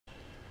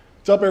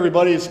What's up,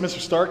 everybody? It's Mr.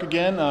 Stark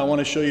again. I want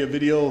to show you a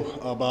video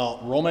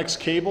about Romex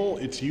cable,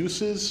 its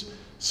uses,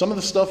 some of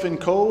the stuff in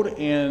code,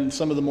 and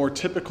some of the more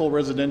typical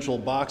residential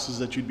boxes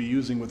that you'd be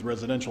using with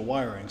residential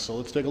wiring. So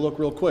let's take a look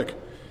real quick.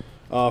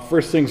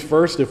 First things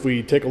first, if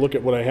we take a look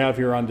at what I have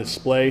here on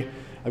display,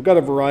 I've got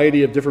a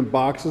variety of different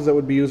boxes that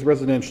would be used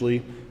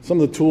residentially,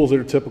 some of the tools that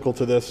are typical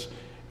to this,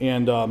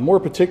 and more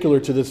particular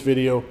to this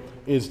video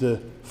is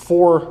the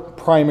 4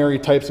 primary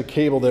types of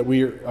cable that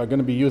we are going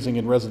to be using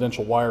in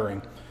residential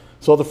wiring.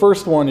 So the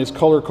first one is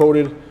color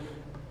coded,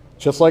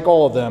 just like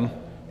all of them,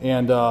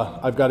 and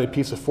I've got a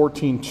piece of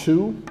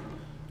 14.2,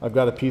 I've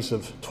got a piece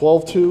of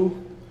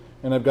 12.2,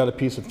 and I've got a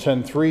piece of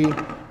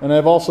 10.3, and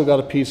I've also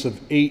got a piece of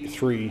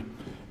 8.3.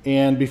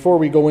 And before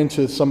we go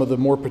into some of the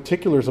more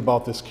particulars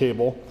about this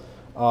cable,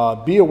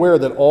 be aware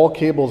that all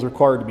cables are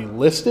required to be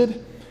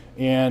listed,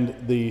 and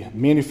the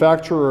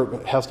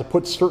manufacturer has to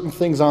put certain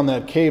things on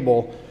that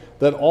cable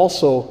that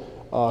also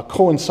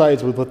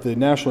coincides with what the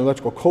National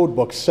Electrical Code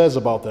Book says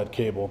about that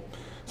cable.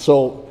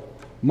 So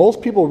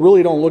most people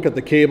really don't look at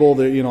the cable.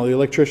 The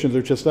electricians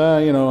are just,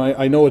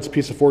 I know it's a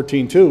piece of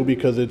 14.2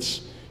 because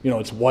it's,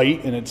 it's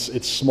white and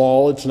it's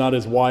small. It's not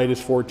as wide as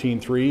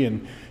 14.3,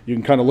 and you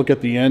can kind of look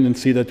at the end and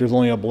see that there's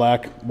only a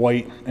black,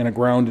 white, and a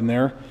ground in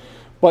there.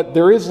 But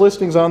there is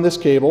listings on this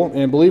cable,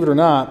 and believe it or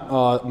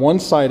not, one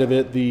side of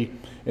it,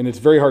 and it's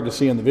very hard to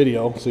see in the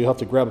video, so you'll have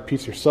to grab a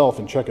piece yourself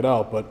and check it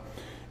out, but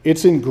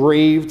it's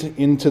engraved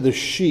into the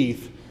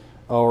sheath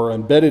or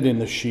embedded in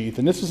the sheath,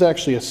 and this is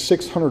actually a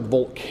 600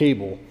 volt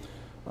cable.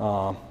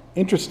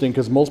 Interesting,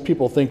 because most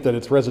people think that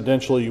it's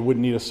residential, you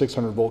wouldn't need a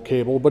 600 volt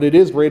cable, but it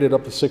is rated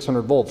up to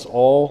 600 volts.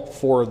 All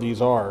 4 of these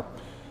are.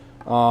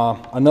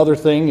 Another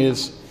thing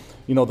is,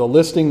 the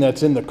listing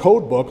that's in the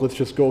code book. Let's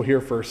just go here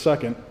for a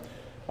second.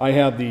 I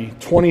have the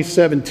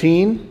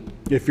 2017,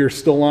 if you're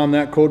still on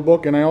that code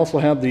book, and I also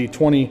have the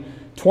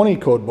 2020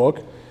 code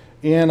book,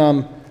 and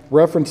I'm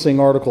referencing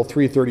Article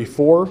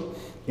 334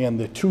 and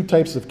the 2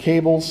 types of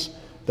cables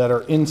that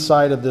are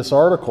inside of this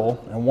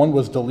article, and one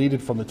was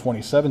deleted from the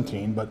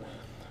 2017, but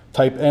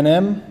type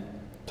NM,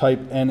 type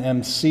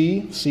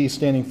NMC, C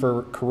standing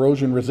for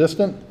corrosion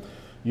resistant.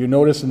 You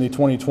notice in the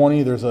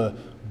 2020 there's a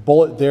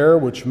bullet there,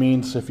 which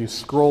means if you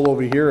scroll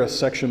over here, a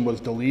section was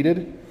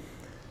deleted.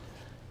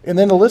 And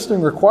then the listing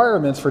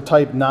requirements for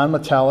type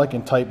non-metallic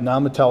and type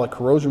non-metallic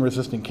corrosion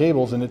resistant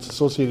cables and its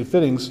associated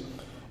fittings.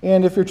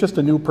 And if you're just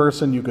a new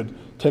person, you could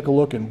take a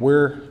look at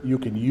where you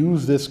can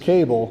use this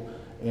cable,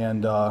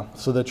 and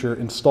so that you're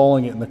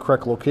installing it in the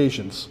correct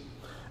locations,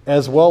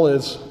 as well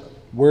as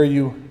where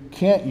you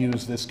can't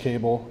use this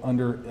cable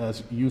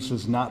as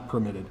uses not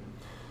permitted.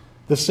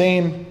 The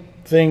same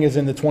thing is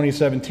in the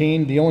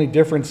 2017. The only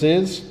difference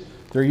is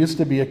there used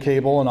to be a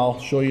cable, and I'll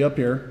show you up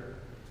here.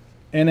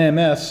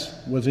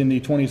 NMS was in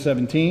the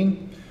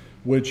 2017,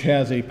 which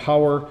has a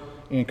power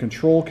and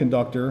control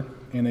conductor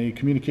and a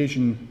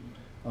communication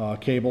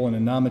cable and a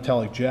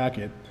non-metallic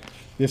jacket.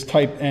 This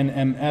type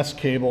NMS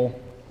cable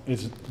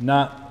is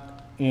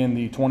not in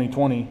the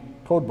 2020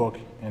 code book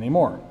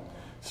anymore.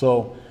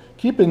 So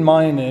keep in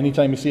mind that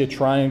anytime you see a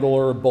triangle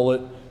or a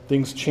bullet,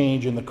 things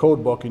change in the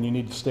code book, and you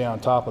need to stay on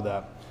top of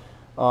that.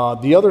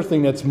 The other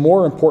thing that's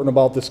more important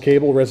about this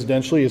cable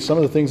residentially is some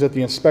of the things that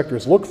the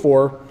inspectors look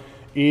for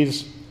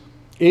is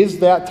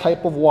that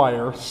type of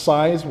wire,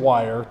 size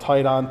wire,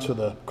 tied onto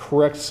the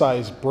correct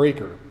size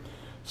breaker.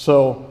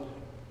 So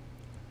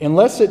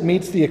unless it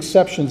meets the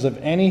exceptions of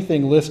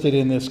anything listed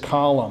in this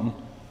column,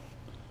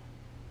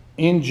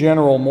 in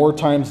general, more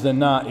times than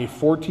not, a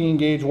 14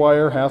 gauge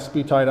wire has to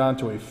be tied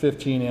onto a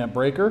 15 amp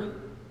breaker.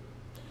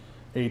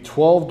 A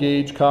 12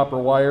 gauge copper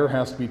wire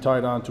has to be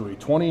tied onto a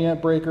 20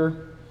 amp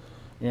breaker.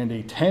 And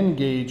a 10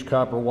 gauge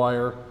copper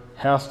wire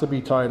has to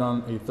be tied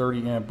on a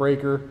 30 amp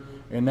breaker.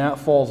 And that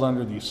falls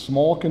under the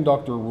small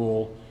conductor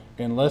rule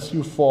unless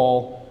you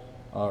fall,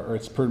 or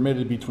it's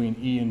permitted between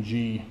E and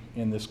G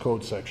in this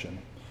code section.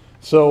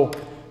 So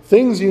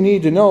things you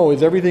need to know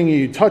is everything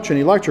you touch in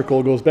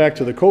electrical goes back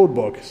to the code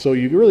book. So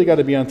you really got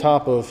to be on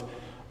top of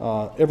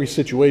every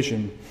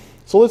situation.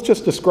 So let's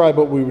just describe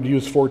what we would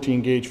use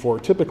 14 gauge for.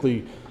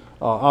 Typically,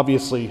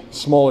 obviously,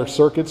 smaller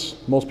circuits.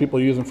 Most people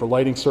use them for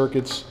lighting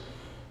circuits.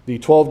 The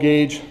 12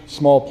 gauge,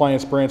 small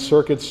appliance branch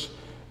circuits,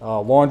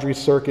 laundry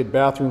circuit,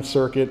 bathroom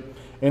circuit,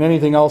 and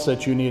anything else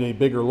that you need a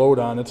bigger load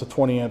on. It's a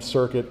 20 amp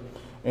circuit.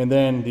 And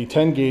then the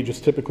 10 gauge is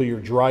typically your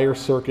dryer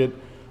circuit,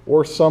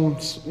 or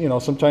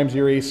sometimes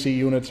your AC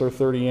units are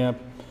 30 amp.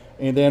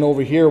 And then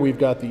over here we've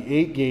got the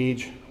 8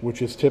 gauge,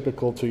 which is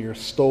typical to your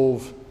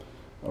stove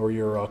or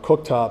your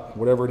cooktop,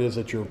 whatever it is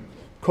that you're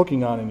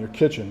cooking on in your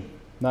kitchen,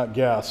 not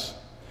gas.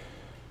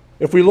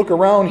 If we look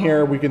around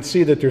here, we can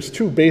see that there's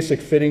 2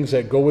 basic fittings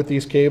that go with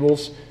these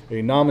cables: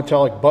 a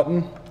non-metallic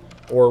button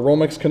or a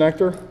Romex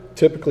connector,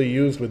 typically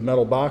used with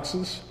metal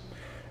boxes.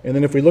 And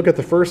then if we look at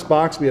the first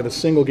box, we have a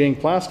single gang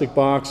plastic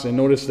box, and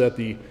notice that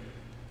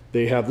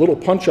they have little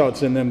punch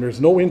outs in them.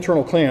 There's no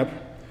internal clamp.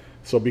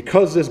 So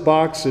because this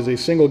box is a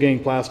single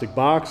gang plastic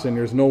box and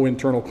there's no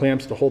internal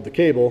clamps to hold the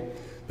cable,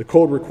 the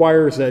code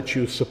requires that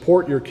you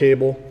support your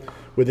cable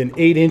within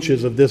 8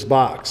 inches of this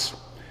box.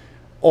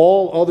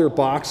 All other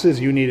boxes,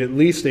 you need at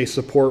least a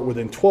support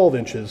within 12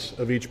 inches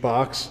of each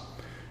box.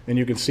 And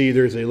you can see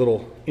there's a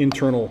little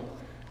internal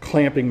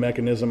clamping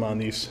mechanism on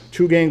these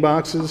 2-gang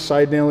boxes,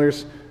 side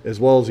nailers, as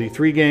well as the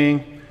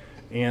 3-gang,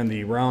 and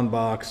the round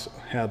box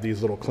have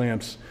these little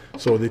clamps.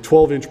 So the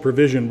 12-inch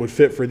provision would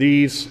fit for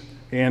these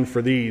and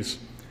for these,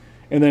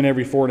 and then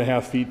every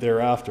 4.5 feet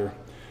thereafter.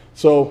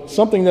 So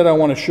something that I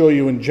want to show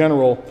you in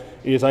general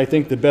is, I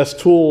think the best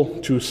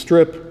tool to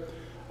strip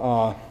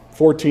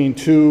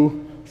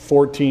 14.2,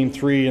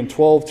 14.3, and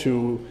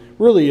 12.2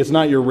 really is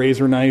not your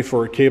razor knife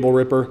or a cable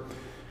ripper.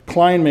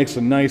 Klein makes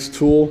a nice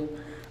tool.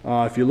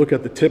 If you look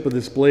at the tip of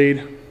this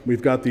blade,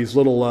 we've got these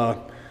little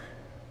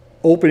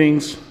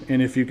openings,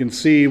 and if you can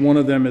see, one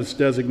of them is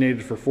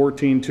designated for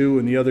 14.2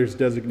 and the other is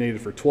designated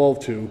for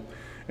 12.2.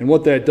 And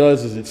what that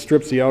does is it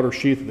strips the outer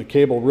sheath of the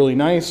cable really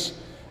nice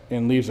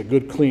and leaves a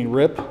good clean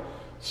rip.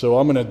 So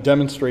I'm going to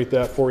demonstrate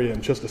that for you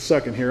in just a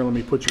second here. Let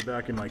me put you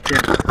back in my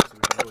camera so we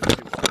can really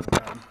see what's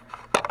going on.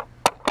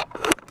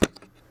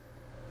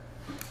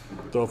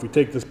 So if we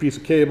take this piece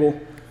of cable,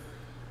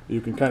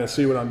 you can kind of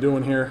see what I'm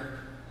doing here.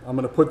 I'm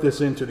going to put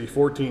this into the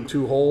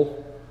 14.2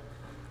 hole.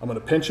 I'm going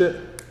to pinch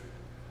it,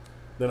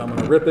 then I'm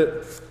going to rip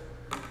it,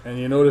 and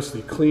you notice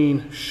the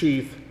clean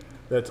sheath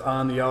that's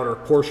on the outer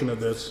portion of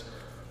this,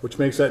 which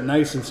makes that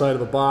nice inside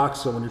of a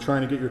box. So when you're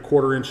trying to get your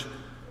 1/4 inch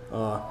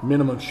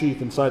minimum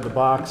sheath inside the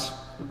box,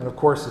 and of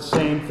course the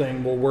same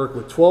thing will work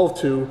with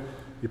 12.2.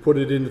 You put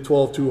it in the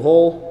 12.2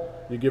 hole,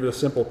 you give it a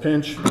simple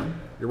pinch,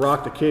 you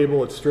rock the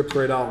cable, it strips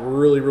right out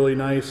really, really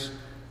nice,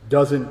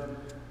 doesn't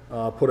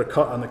put a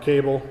cut on the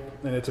cable,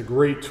 and it's a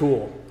great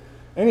tool.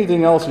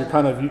 Anything else, you're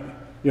kind of,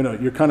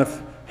 you're kind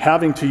of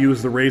having to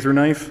use the razor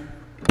knife.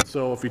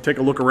 So if you take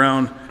a look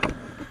around,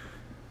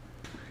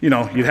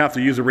 you'd have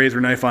to use a razor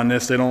knife on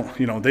this. They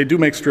don't, they do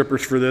make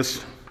strippers for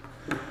this.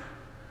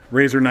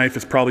 Razor knife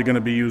is probably going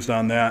to be used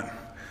on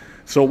that.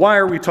 So why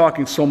are we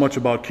talking so much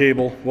about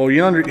cable? Well,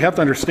 you have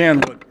to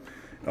understand what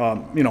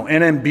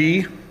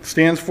NMB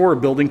stands for, a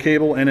building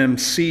cable.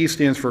 NMC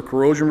stands for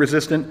corrosion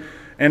resistant.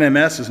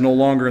 NMS is no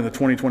longer in the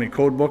 2020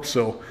 code book,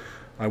 so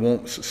I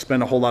won't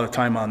spend a whole lot of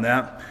time on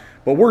that.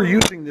 But we're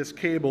using this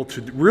cable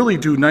to really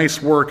do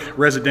nice work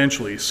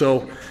residentially.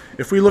 So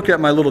if we look at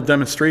my little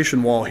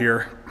demonstration wall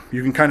here,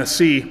 you can kind of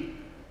see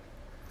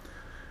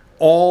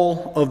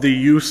all of the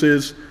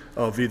uses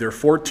of either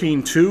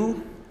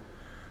 14.2,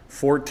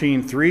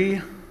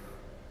 14.3,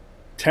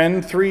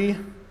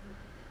 10.3,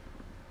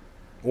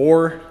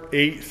 or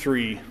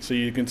 8.3. So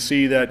you can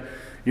see that,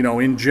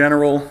 in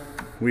general,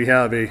 we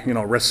have a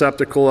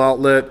receptacle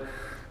outlet,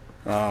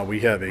 we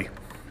have a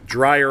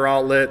dryer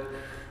outlet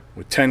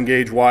with 10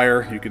 gauge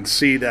wire. You can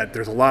see that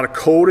there's a lot of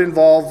code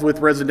involved with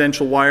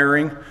residential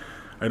wiring.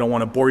 I don't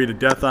want to bore you to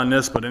death on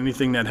this, but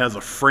anything that has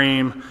a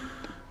frame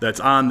that's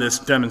on this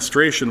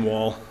demonstration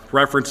wall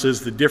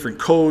references the different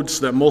codes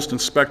that most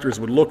inspectors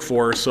would look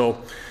for.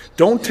 So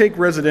don't take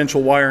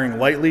residential wiring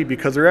lightly,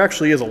 because there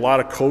actually is a lot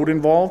of code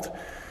involved.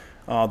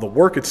 The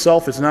work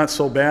itself is not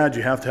so bad.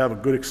 You have to have a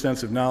good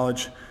extensive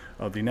knowledge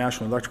of the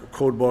National Electrical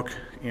Code Book,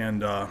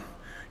 and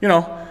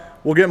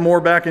we'll get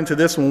more back into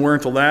this when we're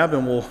into lab,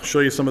 and we'll show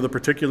you some of the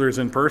particulars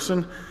in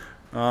person.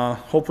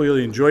 Hopefully you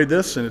enjoyed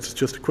this, and it's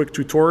just a quick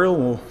tutorial.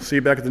 We'll see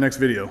you back at the next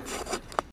video.